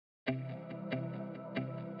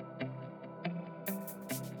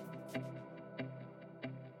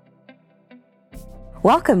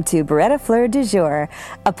Welcome to Beretta Fleur du Jour,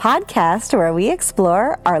 a podcast where we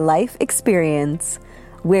explore our life experience.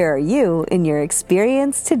 Where are you in your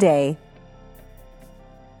experience today?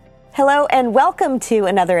 Hello and welcome to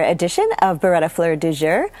another edition of Beretta Fleur du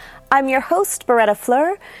Jour. I'm your host, Beretta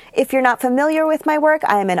Fleur. If you're not familiar with my work,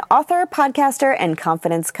 I am an author, podcaster, and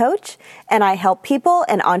confidence coach, and I help people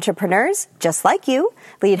and entrepreneurs, just like you,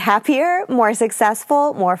 lead happier, more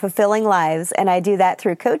successful, more fulfilling lives, and I do that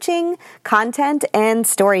through coaching, content, and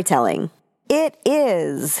storytelling. It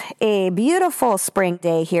is a beautiful spring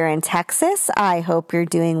day here in Texas. I hope you're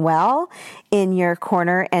doing well in your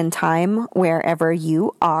corner and time wherever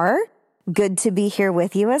you are. Good to be here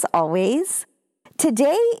with you as always.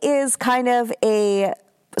 Today is kind of a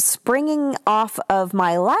springing off of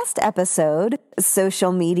my last episode,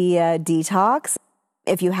 Social Media Detox.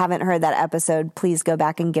 If you haven't heard that episode, please go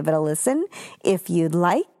back and give it a listen if you'd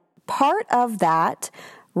like. Part of that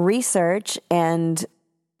research and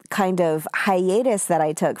kind of hiatus that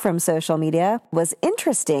I took from social media was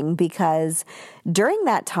interesting because during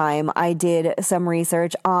that time I did some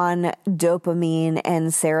research on dopamine and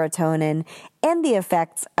serotonin and the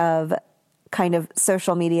effects of kind of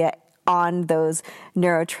social media on those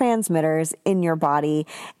neurotransmitters in your body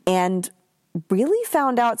and really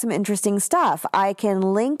found out some interesting stuff. I can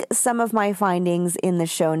link some of my findings in the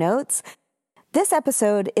show notes. This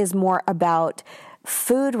episode is more about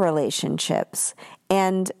food relationships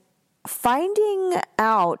and finding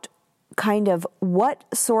out kind of what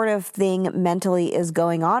sort of thing mentally is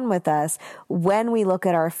going on with us when we look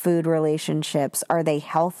at our food relationships. Are they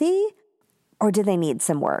healthy or do they need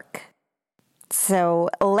some work? So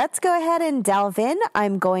let's go ahead and delve in.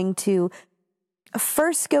 I'm going to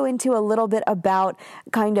first go into a little bit about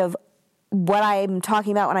kind of what I'm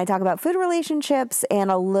talking about when I talk about food relationships and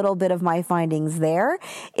a little bit of my findings there.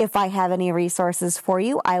 If I have any resources for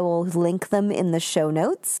you, I will link them in the show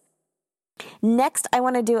notes. Next, I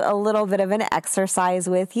want to do a little bit of an exercise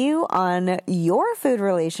with you on your food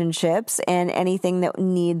relationships and anything that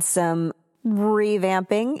needs some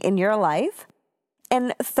revamping in your life.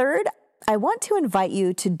 And third, I want to invite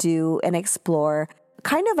you to do and explore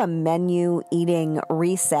kind of a menu eating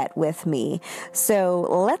reset with me. So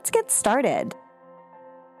let's get started.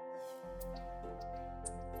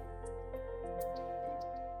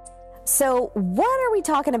 So what are we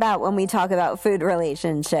talking about when we talk about food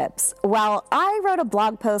relationships? Well, I wrote a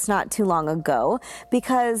blog post not too long ago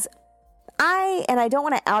because I don't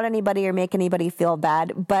want to out anybody or make anybody feel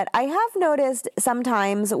bad, but I have noticed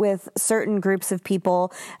sometimes with certain groups of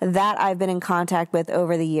people that I've been in contact with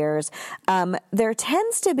over the years, there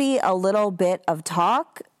tends to be a little bit of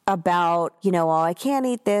talk about, oh, I can't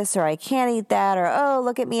eat this or I can't eat that or, oh,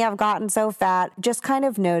 look at me, I've gotten so fat. Just kind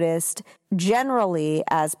of noticed generally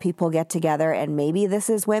as people get together, and maybe this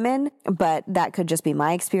is women, but that could just be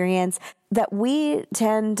my experience, that we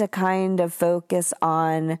tend to kind of focus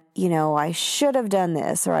on, I should have done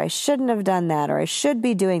this or I shouldn't have done that or I should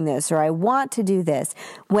be doing this or I want to do this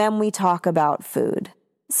when we talk about food.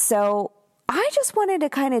 So I just wanted to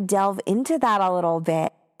kind of delve into that a little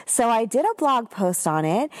bit. So I did a blog post on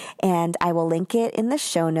it and I will link it in the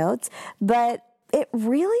show notes, but it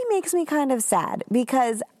really makes me kind of sad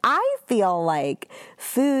because I feel like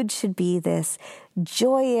food should be this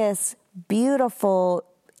joyous, beautiful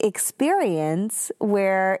experience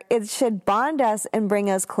where it should bond us and bring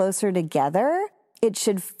us closer together. It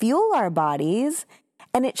should fuel our bodies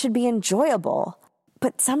and it should be enjoyable.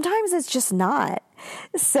 But sometimes it's just not.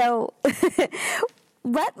 So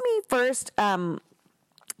let me first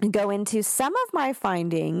go into some of my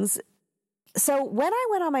findings. So when I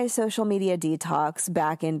went on my social media detox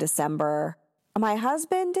back in December, my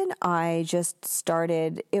husband and I just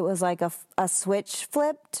started, it was like a switch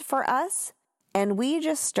flipped for us. And we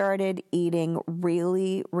just started eating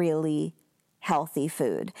really, really healthy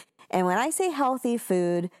food. And when I say healthy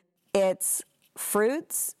food, it's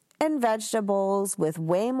fruits and vegetables with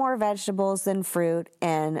way more vegetables than fruit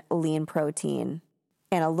and lean protein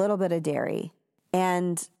and a little bit of dairy.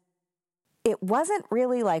 And it wasn't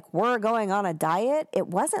really like we're going on a diet. It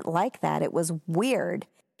wasn't like that. It was weird.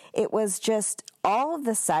 It was just all of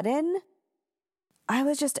a sudden, I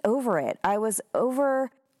was just over it. I was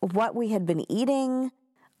over what we had been eating.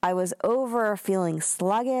 I was over feeling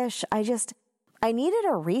sluggish. I needed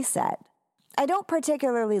a reset. I don't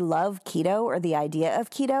particularly love keto or the idea of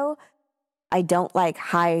keto. I don't like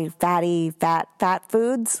high fatty, fat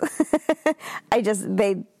foods. I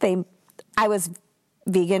was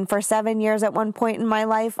vegan for 7 years at one point in my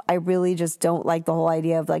life. I really just don't like the whole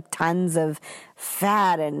idea of like tons of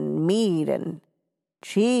fat and meat and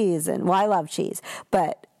cheese. And well, I love cheese,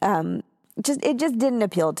 but it just didn't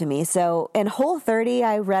appeal to me. So in Whole30,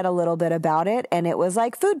 I read a little bit about it, and it was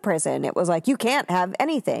like food prison. It was like, you can't have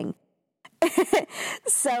anything.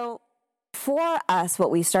 So for us, what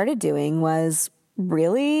we started doing was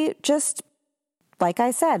really just, like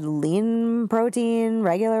I said, lean protein,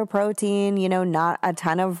 regular protein, not a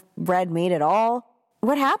ton of red meat at all.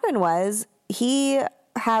 What happened was he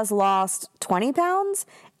has lost 20 pounds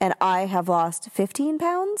and I have lost 15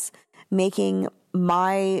 pounds, making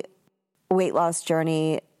my weight loss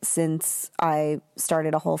journey since I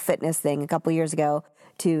started a whole fitness thing a couple years ago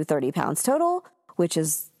to 30 pounds total, which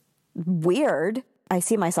is weird. I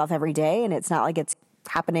see myself every day, and it's not like it's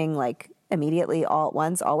happening like immediately all at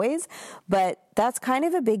once always, but that's kind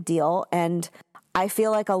of a big deal. And I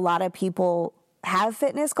feel like a lot of people have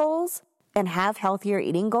fitness goals and have healthier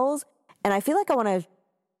eating goals. And I feel like I want to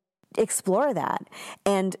explore that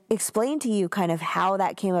and explain to you kind of how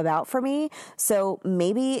that came about for me. So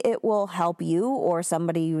maybe it will help you or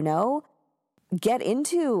somebody you know get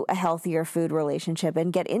into a healthier food relationship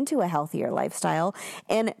and get into a healthier lifestyle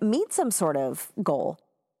and meet some sort of goal.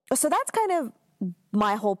 So that's kind of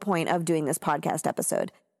my whole point of doing this podcast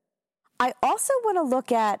episode. I also want to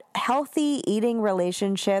look at healthy eating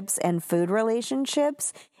relationships and food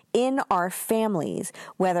relationships in our families,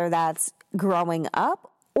 whether that's growing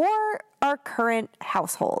up or our current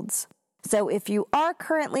households. So if you are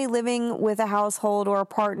currently living with a household or a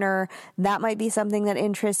partner, that might be something that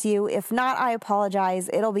interests you. If not, I apologize.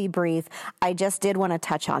 It'll be brief. I just did want to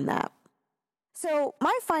touch on that. So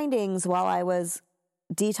my findings while I was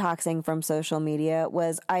detoxing from social media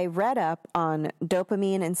was I read up on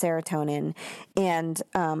dopamine and serotonin. And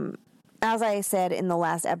as I said in the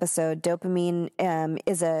last episode, dopamine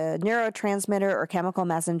is a neurotransmitter or chemical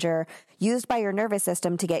messenger used by your nervous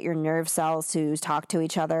system to get your nerve cells to talk to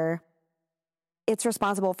each other. It's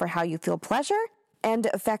responsible for how you feel pleasure and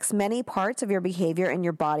affects many parts of your behavior and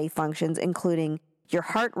your body functions, including your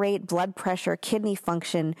heart rate, blood pressure, kidney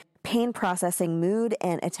function, pain processing, mood,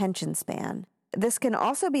 and attention span. This can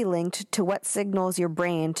also be linked to what signals your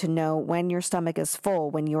brain to know when your stomach is full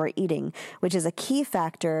when you are eating, which is a key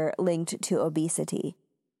factor linked to obesity,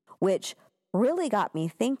 which really got me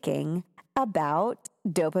thinking about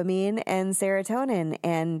dopamine and serotonin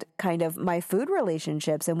and kind of my food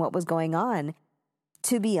relationships and what was going on.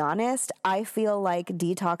 To be honest, I feel like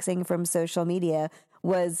detoxing from social media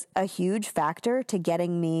was a huge factor to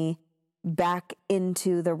getting me back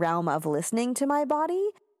into the realm of listening to my body,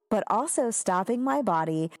 but also stopping my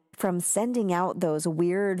body from sending out those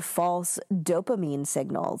weird false dopamine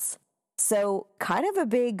signals. So kind of a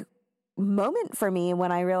big moment for me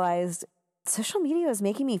when I realized social media was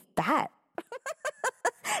making me fat.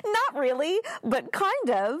 Not really, but kind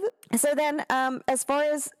of. So then, as far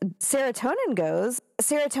as serotonin goes,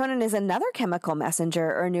 serotonin is another chemical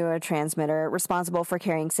messenger or neurotransmitter responsible for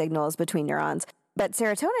carrying signals between neurons. But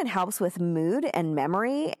serotonin helps with mood and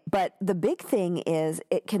memory. But the big thing is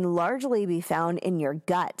it can largely be found in your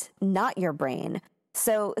gut, not your brain.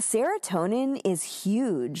 So serotonin is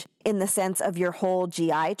huge in the sense of your whole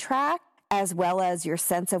GI tract, as well as your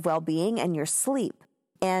sense of well-being and your sleep.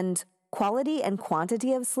 And quality and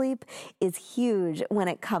quantity of sleep is huge when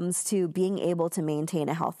it comes to being able to maintain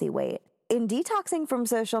a healthy weight. In detoxing from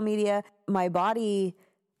social media, my body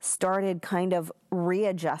started kind of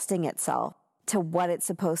readjusting itself to what it's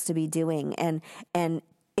supposed to be doing. And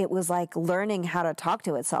it was like learning how to talk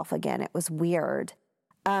to itself again. It was weird.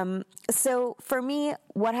 So for me,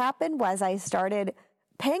 what happened was I started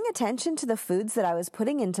paying attention to the foods that I was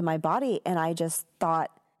putting into my body. And I just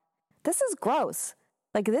thought, this is gross.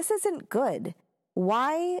 Like, this isn't good.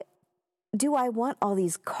 Why do I want all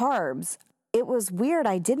these carbs? It was weird.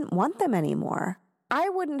 I didn't want them anymore. I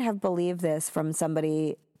wouldn't have believed this from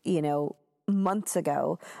somebody, months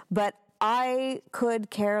ago, but I could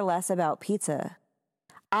care less about pizza.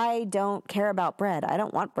 I don't care about bread. I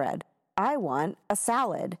don't want bread. I want a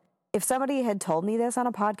salad. If somebody had told me this on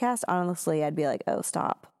a podcast, honestly, I'd be like, oh,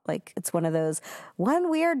 stop. Like, it's one of those one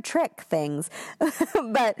weird trick things.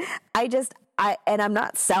 But and I'm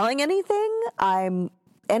not selling anything.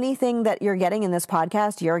 Anything that you're getting in this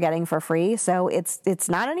podcast, you're getting for free. So it's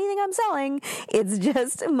not anything I'm selling. It's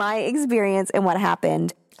just my experience and what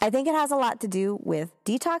happened. I think it has a lot to do with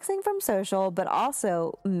detoxing from social, but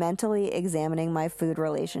also mentally examining my food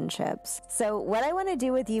relationships. So what I want to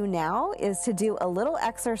do with you now is to do a little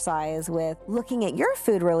exercise with looking at your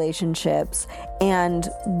food relationships and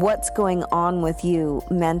what's going on with you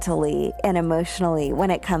mentally and emotionally when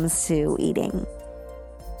it comes to eating.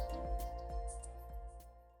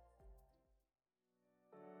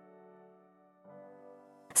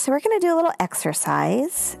 So we're going to do a little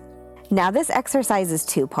exercise. Now, this exercise is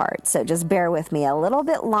 2 parts, so just bear with me, a little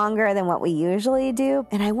bit longer than what we usually do.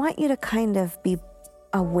 And I want you to kind of be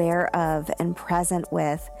aware of and present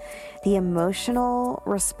with the emotional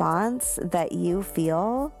response that you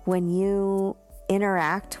feel when you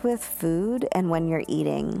interact with food and when you're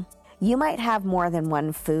eating. You might have more than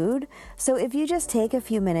one food, so if you just take a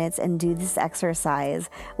few minutes and do this exercise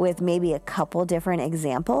with maybe a couple different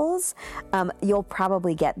examples, you'll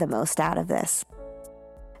probably get the most out of this.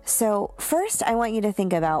 So first, I want you to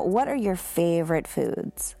think about, what are your favorite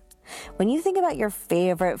foods? When you think about your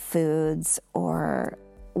favorite foods or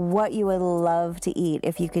what you would love to eat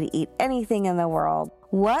if you could eat anything in the world,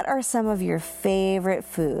 what are some of your favorite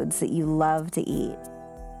foods that you love to eat?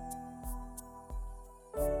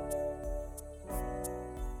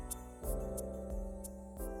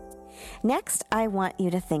 Next, I want you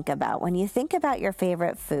to think about, when you think about your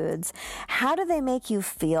favorite foods, how do they make you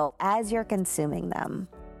feel as you're consuming them?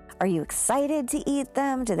 Are you excited to eat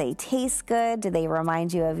them? Do they taste good? Do they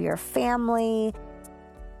remind you of your family?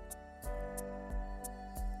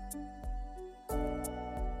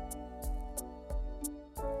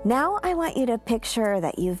 Now I want you to picture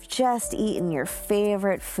that you've just eaten your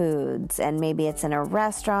favorite foods, and maybe it's in a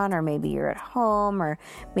restaurant, or maybe you're at home, or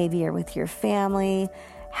maybe you're with your family.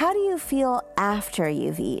 How do you feel after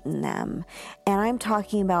you've eaten them? And I'm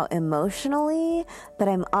talking about emotionally, but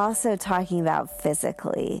I'm also talking about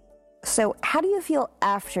physically. So how do you feel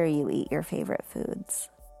after you eat your favorite foods?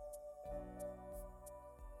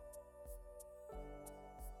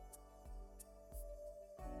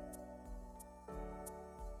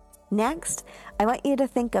 Next, I want you to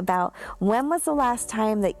think about, when was the last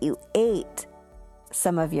time that you ate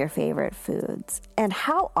some of your favorite foods, and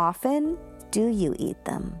how often do you eat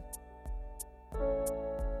them?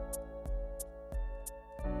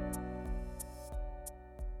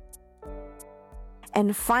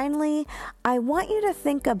 And finally, I want you to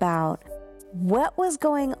think about, what was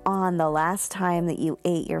going on the last time that you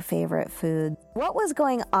ate your favorite food? What was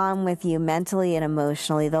going on with you mentally and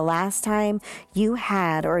emotionally the last time you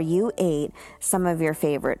had or you ate some of your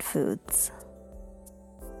favorite foods?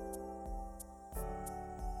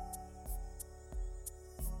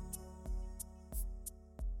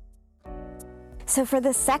 So for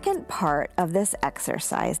the second part of this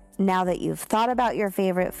exercise, now that you've thought about your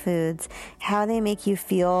favorite foods, how they make you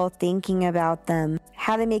feel thinking about them,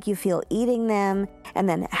 how they make you feel eating them, and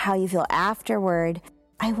then how you feel afterward,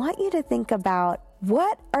 I want you to think about,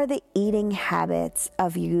 what are the eating habits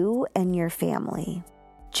of you and your family?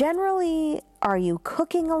 Generally, are you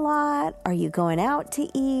cooking a lot? Are you going out to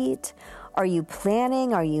eat? Are you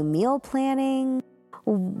planning? Are you meal planning?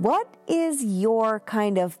 What is your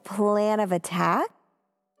kind of plan of attack?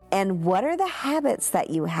 And what are the habits that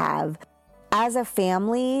you have as a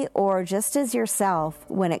family or just as yourself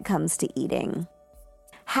when it comes to eating?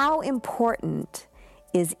 How important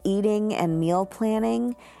is eating and meal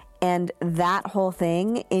planning and that whole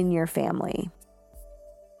thing in your family?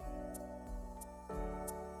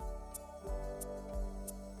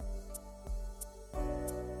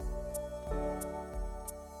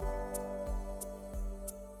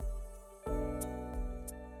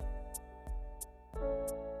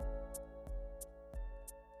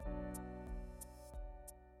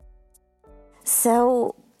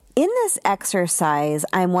 So in this exercise,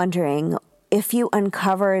 I'm wondering if you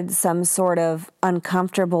uncovered some sort of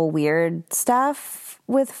uncomfortable, weird stuff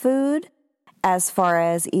with food, as far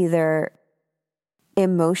as either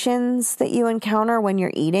emotions that you encounter when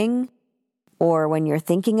you're eating, or when you're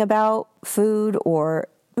thinking about food, or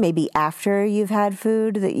maybe after you've had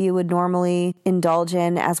food that you would normally indulge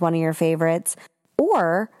in as one of your favorites,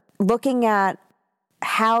 or looking at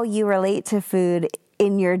how you relate to food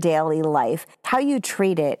in your daily life, how you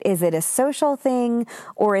treat it. Is it a social thing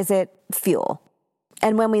or is it fuel?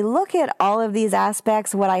 And when we look at all of these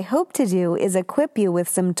aspects, what I hope to do is equip you with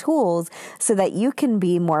some tools so that you can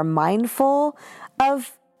be more mindful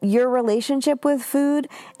of your relationship with food,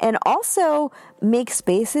 and also make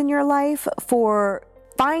space in your life for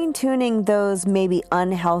fine-tuning those maybe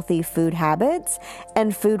unhealthy food habits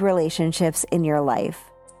and food relationships in your life.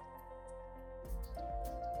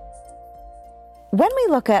 When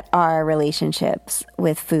we look at our relationships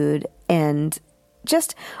with food and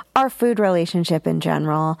just our food relationship in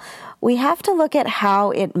general, we have to look at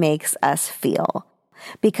how it makes us feel,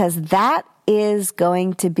 because that is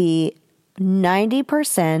going to be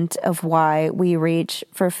 90% of why we reach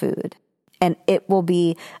for food. And it will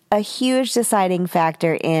be a huge deciding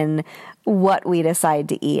factor in what we decide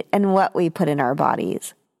to eat and what we put in our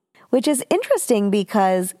bodies, which is interesting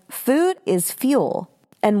because food is fuel.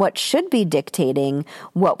 And what should be dictating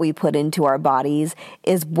what we put into our bodies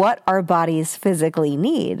is what our bodies physically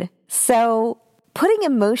need. So putting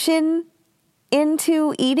emotion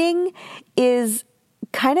into eating is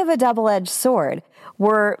kind of a double-edged sword.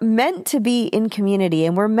 We're meant to be in community,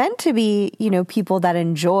 and we're meant to be, people that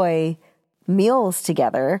enjoy meals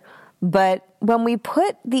together. But when we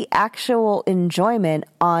put the actual enjoyment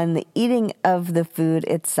on the eating of the food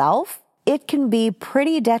itself, it can be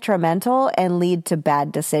pretty detrimental and lead to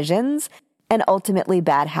bad decisions and ultimately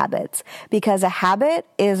bad habits, because a habit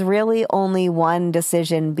is really only one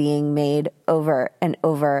decision being made over and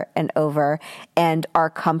over and over, and our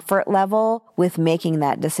comfort level with making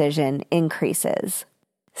that decision increases.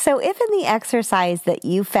 So if in the exercise that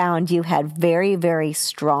you found you had very, very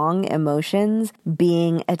strong emotions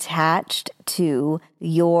being attached to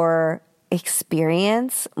your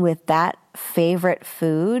experience with that favorite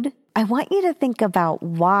food, I want you to think about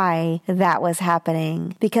why that was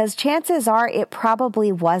happening, because chances are it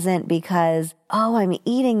probably wasn't because, I'm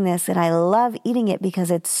eating this and I love eating it because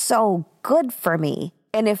it's so good for me.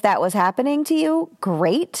 And if that was happening to you,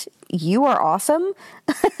 great. You are awesome.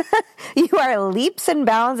 You are leaps and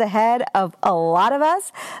bounds ahead of a lot of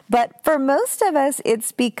us. But for most of us,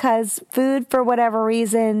 it's because food, for whatever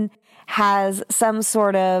reason, has some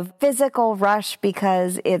sort of physical rush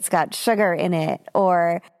because it's got sugar in it,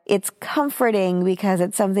 or it's comforting because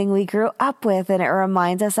it's something we grew up with and it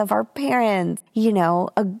reminds us of our parents,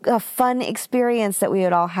 a fun experience that we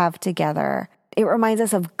would all have together. It reminds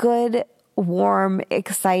us of good, warm,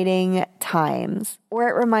 exciting times, or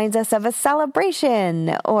it reminds us of a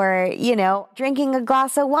celebration, or, drinking a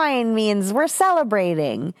glass of wine means we're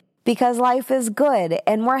celebrating because life is good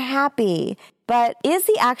and we're happy. But is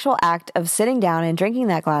the actual act of sitting down and drinking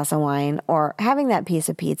that glass of wine, or having that piece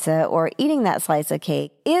of pizza, or eating that slice of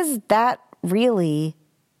cake, is that really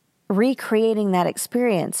recreating that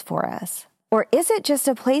experience for us? Or is it just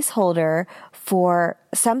a placeholder for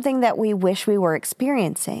something that we wish we were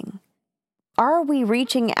experiencing? Are we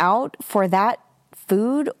reaching out for that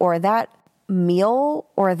food or that meal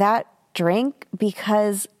or that drink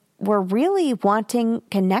because we're really wanting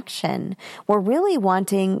connection? We're really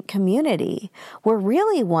wanting community. We're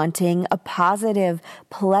really wanting a positive,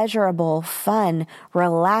 pleasurable, fun,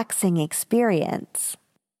 relaxing experience.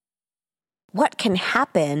 What can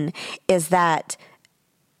happen is that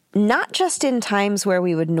not just in times where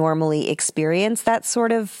we would normally experience that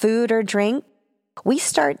sort of food or drink, we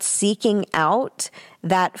start seeking out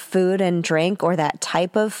that food and drink, or that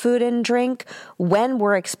type of food and drink, when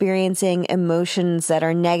we're experiencing emotions that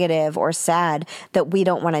are negative or sad that we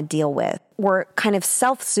don't want to deal with. We're kind of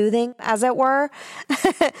self-soothing, as it were,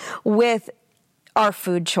 with our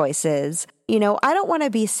food choices. I don't want to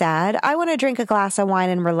be sad. I want to drink a glass of wine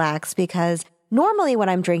and relax, because normally when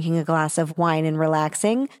I'm drinking a glass of wine and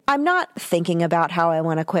relaxing, I'm not thinking about how I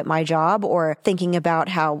want to quit my job or thinking about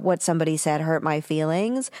how what somebody said hurt my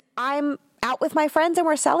feelings. I'm out with my friends and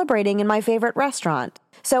we're celebrating in my favorite restaurant.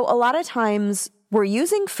 So a lot of times we're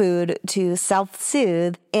using food to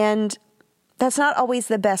self-soothe, and that's not always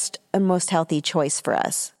the best and most healthy choice for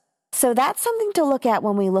us. So that's something to look at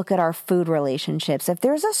when we look at our food relationships. If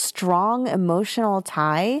there's a strong emotional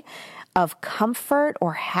tie of comfort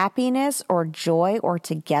or happiness or joy or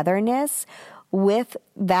togetherness with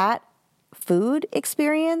that food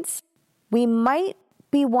experience, we might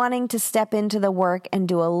be wanting to step into the work and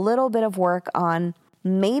do a little bit of work on,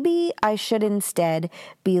 maybe I should instead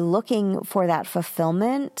be looking for that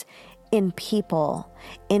fulfillment in people,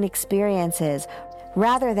 in experiences,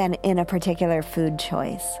 rather than in a particular food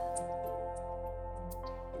choice.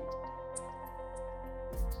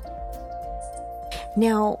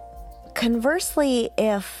 Now, conversely,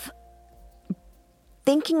 if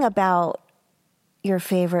thinking about your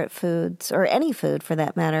favorite foods, or any food for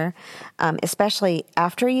that matter, especially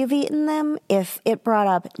after you've eaten them, if it brought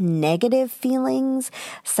up negative feelings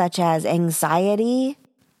such as anxiety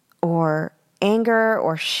or anger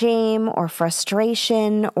or shame or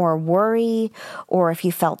frustration or worry, or if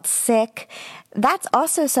you felt sick, that's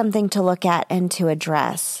also something to look at and to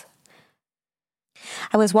address.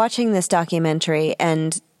 I was watching this documentary,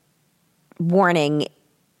 and warning,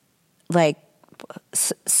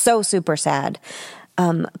 so super sad,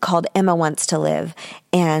 called Emma Wants to Live.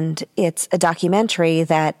 And it's a documentary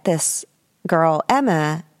that this girl,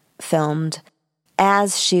 Emma, filmed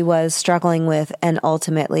as she was struggling with and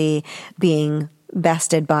ultimately being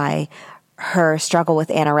bested by her struggle with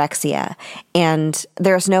anorexia. And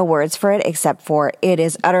there's no words for it except for it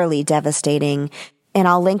is utterly devastating. And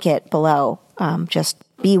I'll link it below just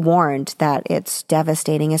be warned that it's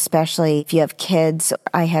devastating, especially if you have kids.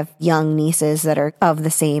 I have young nieces that are of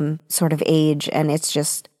the same sort of age, and it's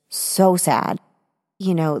just so sad.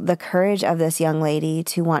 You know, the courage of this young lady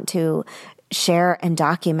to want to share and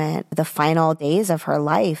document the final days of her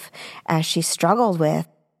life as she struggled with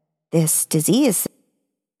this disease.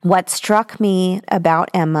 What struck me about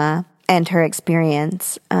Emma and her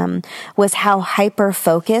experience was how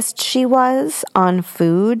hyper-focused she was on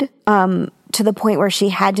food, to the point where she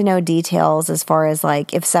had to know details as far as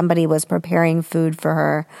like if somebody was preparing food for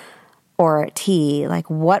her or tea, like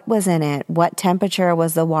what was in it, what temperature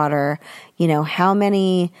was the water, you know, how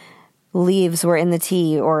many leaves were in the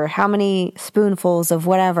tea or how many spoonfuls of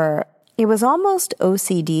whatever. It was almost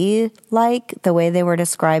OCD-like the way they were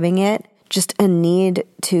describing it, just a need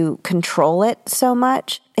to control it so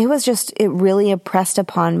much. It really impressed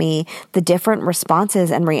upon me the different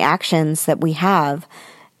responses and reactions that we have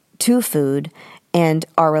to food and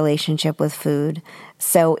our relationship with food.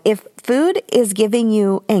 So if food is giving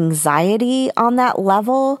you anxiety on that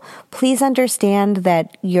level, please understand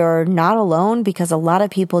that you're not alone, because a lot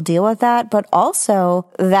of people deal with that, but also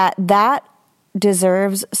that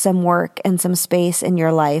deserves some work and some space in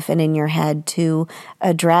your life and in your head to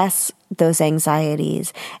address those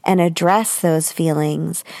anxieties and address those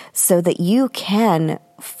feelings so that you can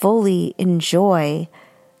fully enjoy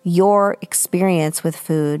your experience with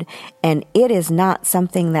food, and it is not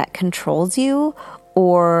something that controls you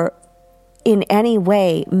or in any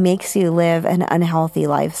way makes you live an unhealthy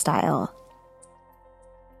lifestyle.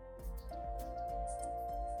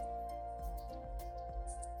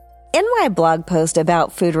 In my blog post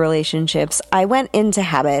about food relationships, I went into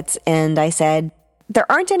habits and I said,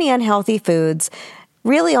 there aren't any unhealthy foods,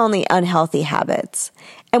 really only unhealthy habits.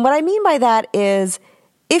 And what I mean by that is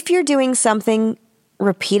if you're doing something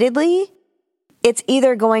repeatedly, it's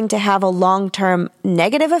either going to have a long-term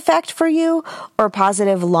negative effect for you or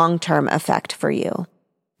positive long-term effect for you.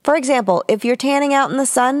 For example, if you're tanning out in the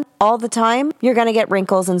sun all the time, you're going to get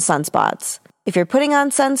wrinkles and sunspots. If you're putting on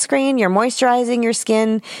sunscreen, you're moisturizing your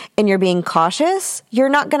skin, and you're being cautious, you're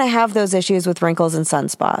not going to have those issues with wrinkles and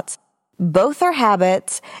sunspots. Both are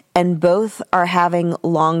habits, and both are having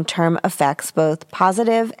long-term effects, both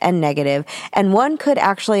positive and negative, and one could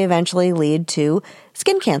actually eventually lead to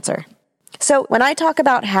skin cancer. So when I talk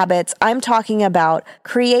about habits, I'm talking about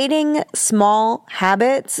creating small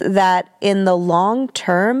habits that in the long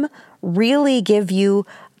term really give you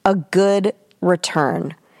a good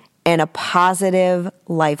return and a positive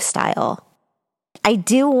lifestyle. I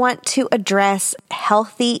do want to address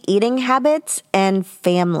healthy eating habits and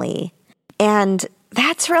family. And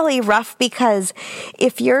that's really rough because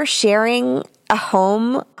if you're sharing a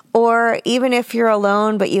home, or even if you're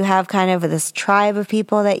alone, but you have kind of this tribe of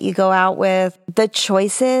people that you go out with, the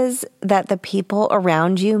choices that the people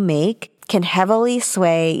around you make can heavily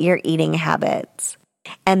sway your eating habits.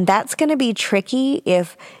 And that's going to be tricky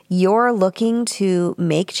if you're looking to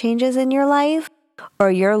make changes in your life,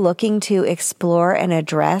 or you're looking to explore and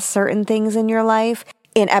address certain things in your life.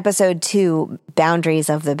 In episode 2, Boundaries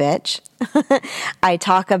of the Bitch, I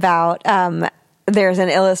talk about, there's an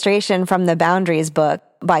illustration from the Boundaries book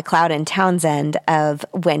by Cloud and Townsend of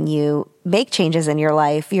when you make changes in your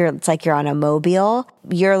life, it's like you're on a mobile.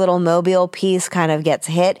 Your little mobile piece kind of gets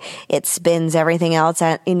hit. It spins everything else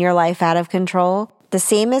in your life out of control. The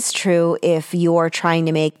same is true if you're trying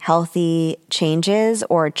to make healthy changes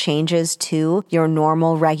or changes to your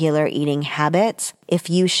normal, regular eating habits. If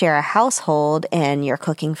you share a household and you're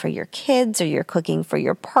cooking for your kids, or you're cooking for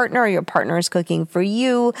your partner, or your partner is cooking for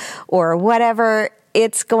you, or whatever,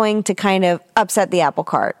 it's going to kind of upset the apple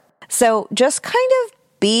cart. So just kind of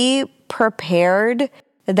be prepared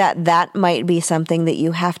that might be something that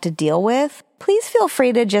you have to deal with. Please feel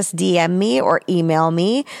free to just DM me or email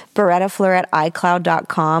me,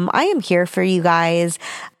 berettafleur@icloud.com. I am here for you guys.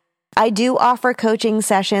 I do offer coaching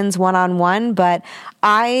sessions one-on-one, but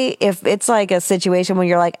if it's like a situation where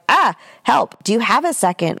you're like, help, do you have a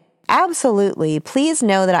second? Absolutely. Please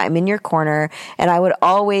know that I'm in your corner, and I would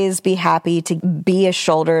always be happy to be a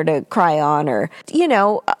shoulder to cry on, or,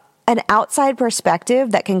 an outside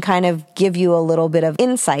perspective that can kind of give you a little bit of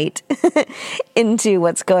insight into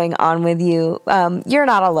what's going on with you. You're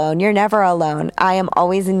not alone. You're never alone. I am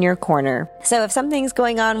always in your corner. So if something's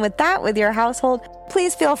going on with your household,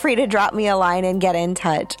 please feel free to drop me a line and get in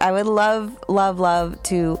touch. I would love, love, love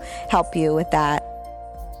to help you with that.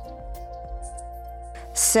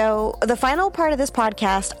 So the final part of this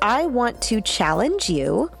podcast, I want to challenge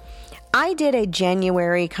you. I did a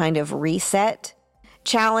January kind of reset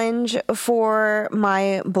challenge for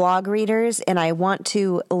my blog readers, and I want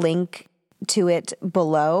to link to it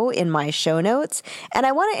below in my show notes. And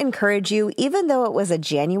I want to encourage you, even though it was a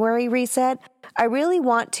January reset, I really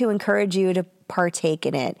want to encourage you to partake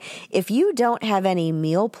in it. If you don't have any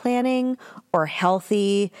meal planning or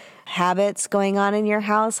healthy habits going on in your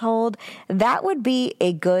household, that would be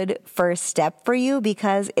a good first step for you,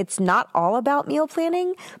 because it's not all about meal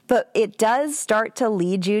planning, but it does start to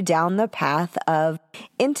lead you down the path of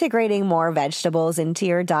integrating more vegetables into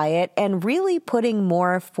your diet and really putting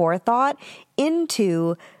more forethought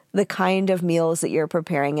into the kind of meals that you're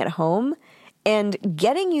preparing at home and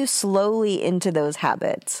getting you slowly into those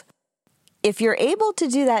habits. If you're able to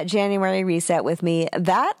do that January reset with me,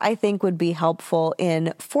 that I think would be helpful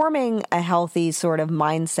in forming a healthy sort of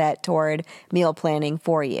mindset toward meal planning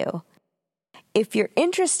for you. If you're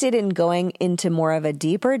interested in going into more of a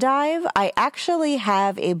deeper dive, I actually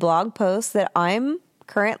have a blog post that I'm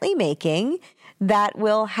currently making that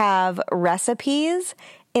will have recipes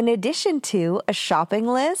in addition to a shopping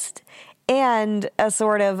list and a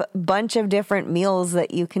sort of bunch of different meals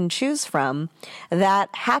that you can choose from that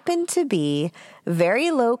happen to be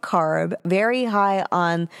very low carb, very high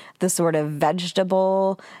on the sort of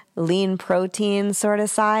vegetable, lean protein sort of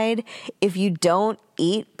side. If you don't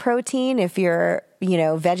eat protein, if you're,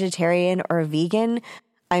 vegetarian or vegan,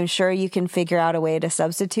 I'm sure you can figure out a way to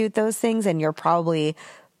substitute those things, and you're probably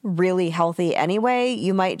really healthy anyway.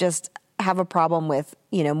 You might just have a problem with,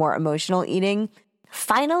 more emotional eating.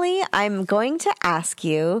 Finally, I'm going to ask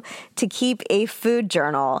you to keep a food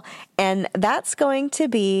journal, and that's going to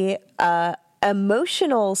be a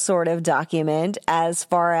emotional sort of document as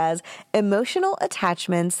far as emotional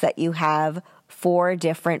attachments that you have for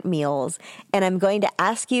different meals. And I'm going to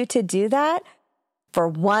ask you to do that for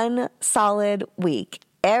 1 solid week.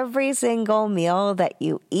 Every single meal that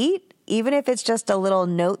you eat, even if it's just a little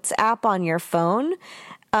notes app on your phone,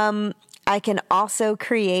 I can also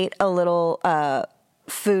create a little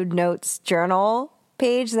food notes journal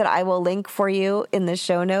page that I will link for you in the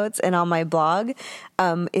show notes and on my blog.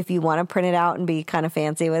 If you want to print it out and be kind of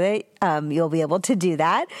fancy with it, you'll be able to do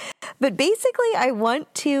that. But basically, I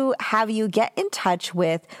want to have you get in touch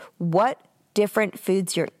with what different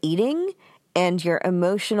foods you're eating and your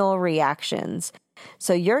emotional reactions.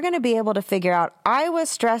 So you're going to be able to figure out, I was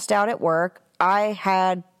stressed out at work. I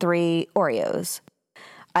had 3 Oreos.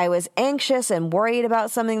 I was anxious and worried about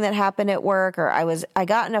something that happened at work, or I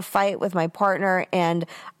got in a fight with my partner and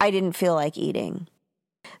I didn't feel like eating.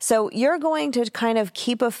 So you're going to kind of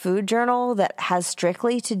keep a food journal that has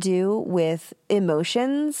strictly to do with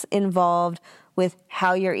emotions involved with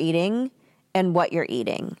how you're eating and what you're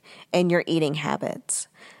eating and your eating habits.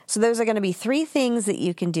 So those are going to be 3 things that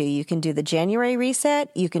you can do. You can do the January reset,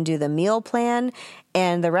 you can do the meal plan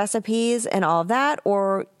and the recipes and all of that,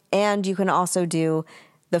 and you can also do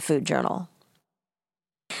the food journal.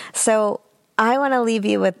 So I want to leave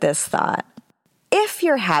you with this thought. If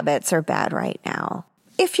your habits are bad right now,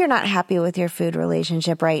 if you're not happy with your food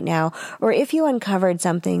relationship right now, or if you uncovered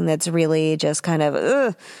something that's really just kind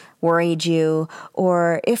of worried you,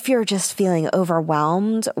 or if you're just feeling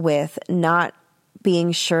overwhelmed with not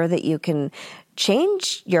being sure that you can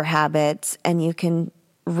change your habits and you can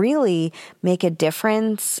really make a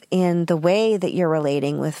difference in the way that you're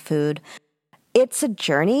relating with food, it's a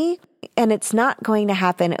journey and it's not going to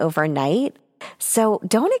happen overnight. So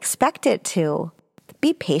don't expect it to.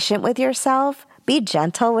 Be patient with yourself, be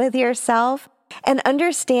gentle with yourself, and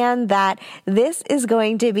understand that this is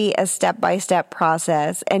going to be a step-by-step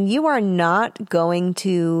process, and you are not going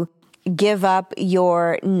to give up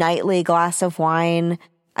your nightly glass of wine.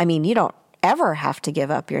 I mean, you don't ever have to give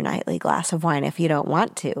up your nightly glass of wine if you don't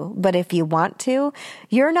want to. But if you want to,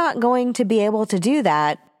 you're not going to be able to do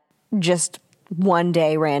that just one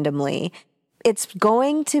day randomly. It's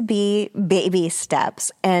going to be baby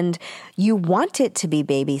steps, and you want it to be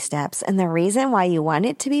baby steps. And the reason why you want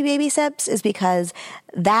it to be baby steps is because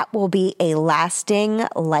that will be a lasting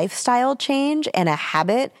lifestyle change and a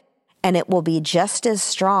habit, and it will be just as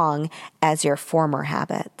strong as your former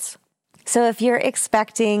habits. So if you're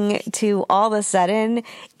expecting to all of a sudden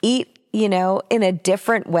eat, in a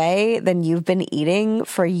different way than you've been eating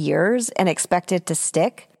for years and expect it to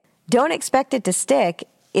stick, don't expect it to stick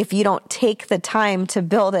if you don't take the time to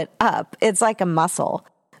build it up. It's like a muscle.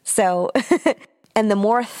 So, and the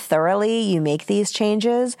more thoroughly you make these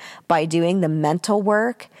changes by doing the mental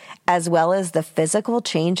work as well as the physical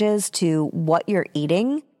changes to what you're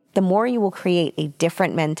eating, the more you will create a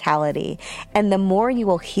different mentality, and the more you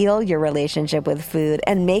will heal your relationship with food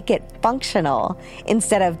and make it functional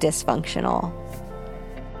instead of dysfunctional.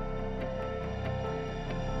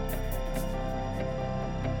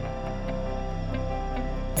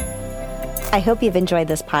 I hope you've enjoyed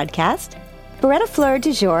this podcast. Beretta Fleur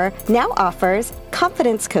du Jour now offers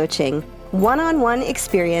confidence coaching, one-on-one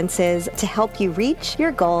experiences to help you reach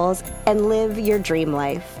your goals and live your dream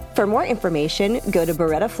life. For more information, go to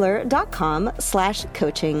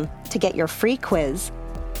berettafleur.com/coaching to get your free quiz.